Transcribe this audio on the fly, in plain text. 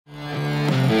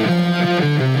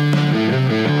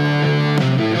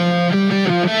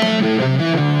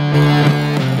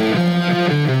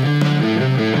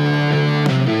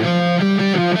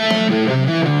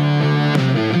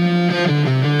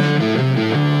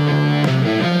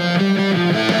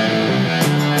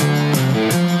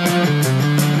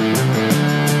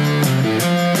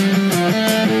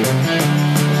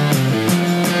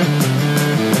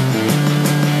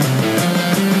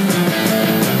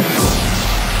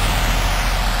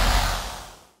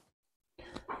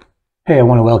Hey, I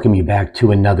want to welcome you back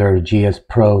to another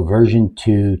GSPro version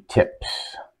 2 tips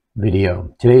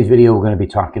video. Today's video we're going to be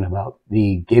talking about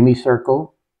the Gimmie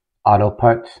circle,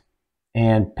 AutoPutt,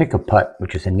 and Pick-a-Putt,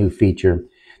 which is a new feature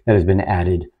that has been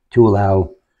added to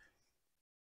allow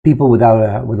people with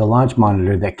a launch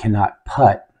monitor that cannot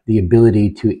putt the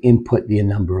ability to input the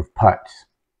number of putts.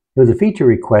 There was a feature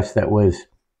request that was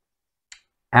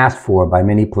asked for by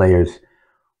many players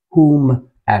whom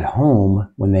at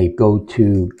home, when they go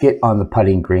to get on the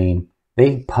putting green,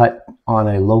 they putt on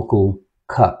a local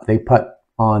cup. They putt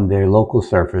on their local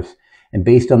surface, and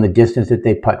based on the distance that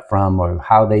they putt from or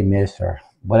how they miss or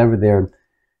whatever their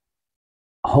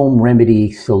home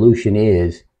remedy solution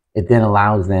is, it then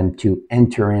allows them to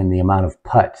enter in the amount of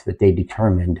putts that they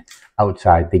determined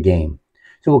outside the game.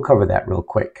 So we'll cover that real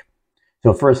quick.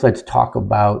 So first, let's talk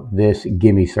about this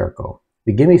Gimmie circle.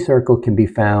 The Gimmie circle can be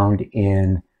found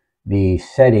in the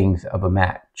settings of a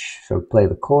match. So play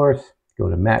the course,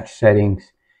 go to match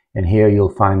settings, and here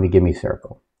you'll find the Gimmie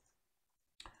circle.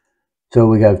 So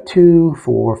we have 2,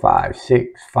 4, 5,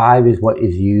 6. 5 is what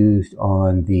is used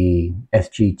on the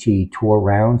SGT tour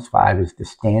rounds. 5 is the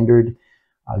standard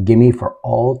Gimmie for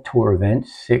all tour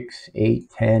events. 6,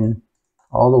 8, 10,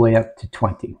 all the way up to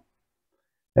 20.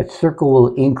 That circle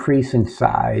will increase in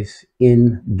size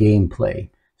in gameplay.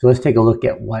 So let's take a look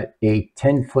at what a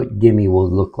 10-foot Gimmie will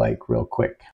look like real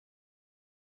quick.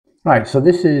 All right, so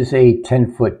this is a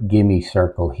 10-foot Gimmie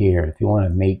circle here. If you want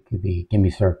to make the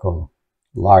Gimmie circle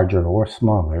larger or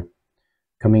smaller,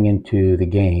 coming into the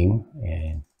game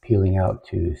and peeling out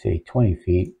to, say, 20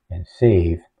 feet and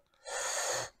save,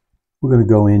 we're going to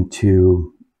go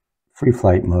into free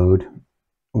flight mode.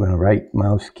 We're going to right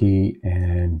mouse key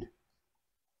and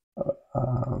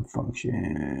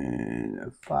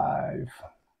function 5.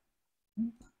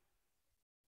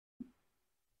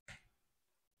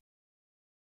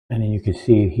 And then you can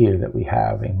see here that we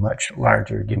have a much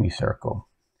larger Gimmie circle.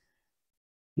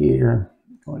 Here,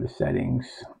 go into settings,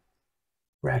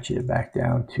 ratchet it back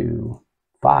down to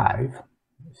 5,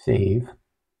 save.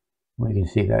 We can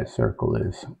see that circle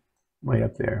is way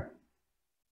up there.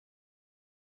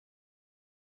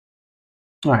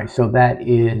 All right, so that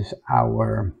is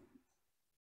our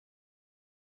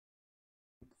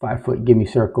 5-foot Gimmie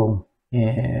circle.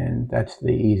 And that's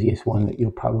the easiest one that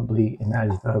you'll probably, and that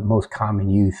is the most common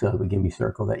use of a Gimmie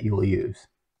circle that you will use.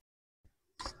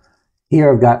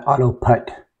 Here I've got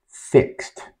AutoPutt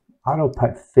fixed.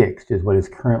 AutoPutt fixed is what is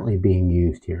currently being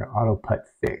used here. AutoPutt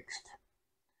fixed.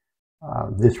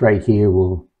 This right here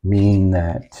will mean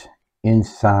that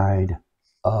inside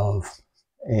of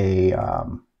a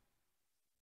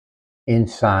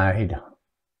inside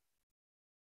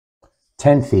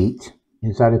 10 feet,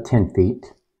 inside of 10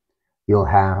 feet, you'll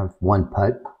have 1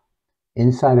 putt.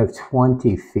 Inside of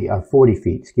 40 feet,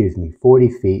 40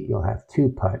 feet, you'll have 2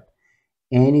 putt.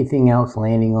 Anything else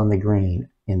landing on the green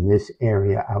in this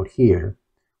area out here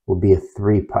will be a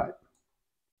 3 putt.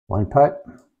 1 putt,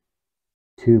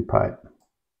 2 putt,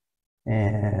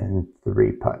 and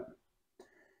 3 putt.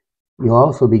 You'll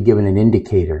also be given an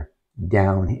indicator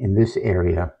down in this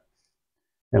area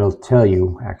that'll tell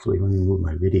you, actually, let me move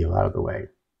my video out of the way.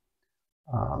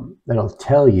 That'll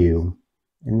tell you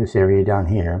in this area down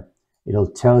here, it'll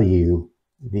tell you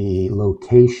the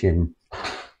location,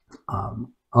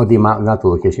 or the amount, not the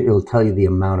location, it'll tell you the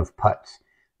amount of putts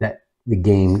that the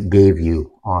game gave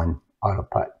you on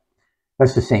AutoPutt.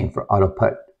 That's the same for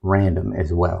AutoPutt random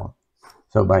as well.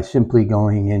 So by simply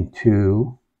going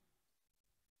into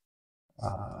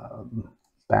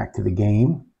back to the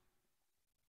game,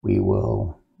 we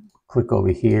will click over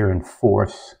here and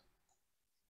force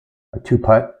a 2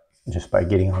 putt just by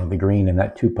getting on the green in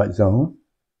that 2 putt zone.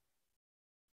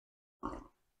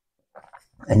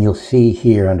 And you'll see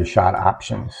here under shot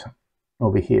options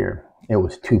over here, it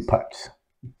was 2 putts.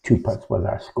 2 putts was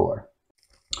our score.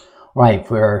 All right,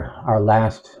 for our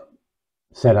last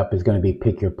setup is going to be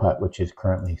pick your putt, which is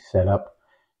currently set up.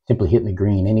 Simply hitting the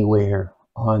green anywhere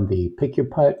on the pick your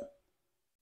putt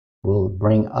will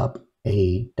bring up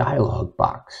a dialog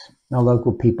box. Now,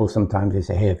 local people sometimes they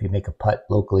say, hey, if you make a putt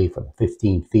locally from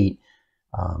 15 feet,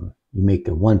 you make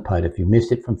a 1 putt. If you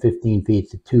miss it from 15 feet,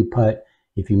 it's a 2 putt.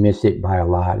 If you miss it by a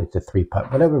lot, it's a 3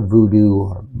 putt. Whatever voodoo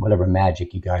or whatever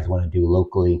magic you guys want to do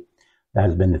locally, that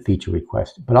has been the feature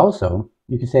request. But also,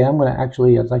 you can say, I'd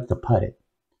like to putt it.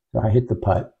 So I hit the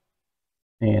putt,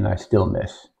 and I still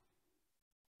miss.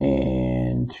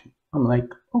 And I'm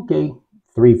like, okay,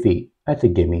 3 feet. That's a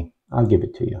gimme. I'll give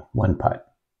it to you. 1 putt.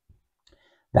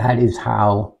 That is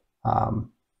how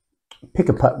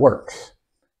Pick-a-Putt works.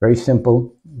 Very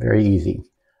simple, very easy.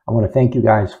 I want to thank you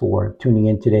guys for tuning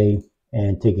in today.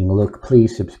 and taking a look,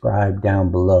 please subscribe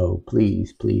down below.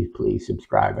 Please, please, please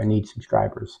subscribe. I need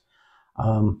subscribers.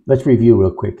 Let's review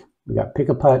real quick. We got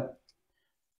Pick-a-Putt,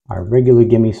 our regular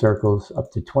Gimme circles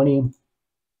up to 20,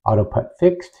 AutoPutt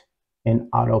fixed, and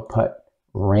AutoPutt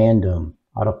random.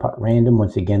 AutoPutt random,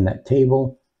 once again, that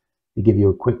table to give you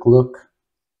a quick look.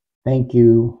 Thank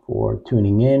you for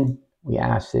tuning in. We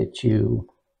ask that you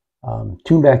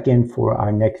tune back in for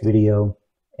our next video,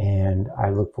 and I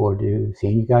look forward to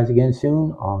seeing you guys again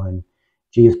soon on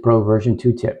GSPro version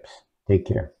 2 tips. Take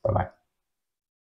care. Bye-bye.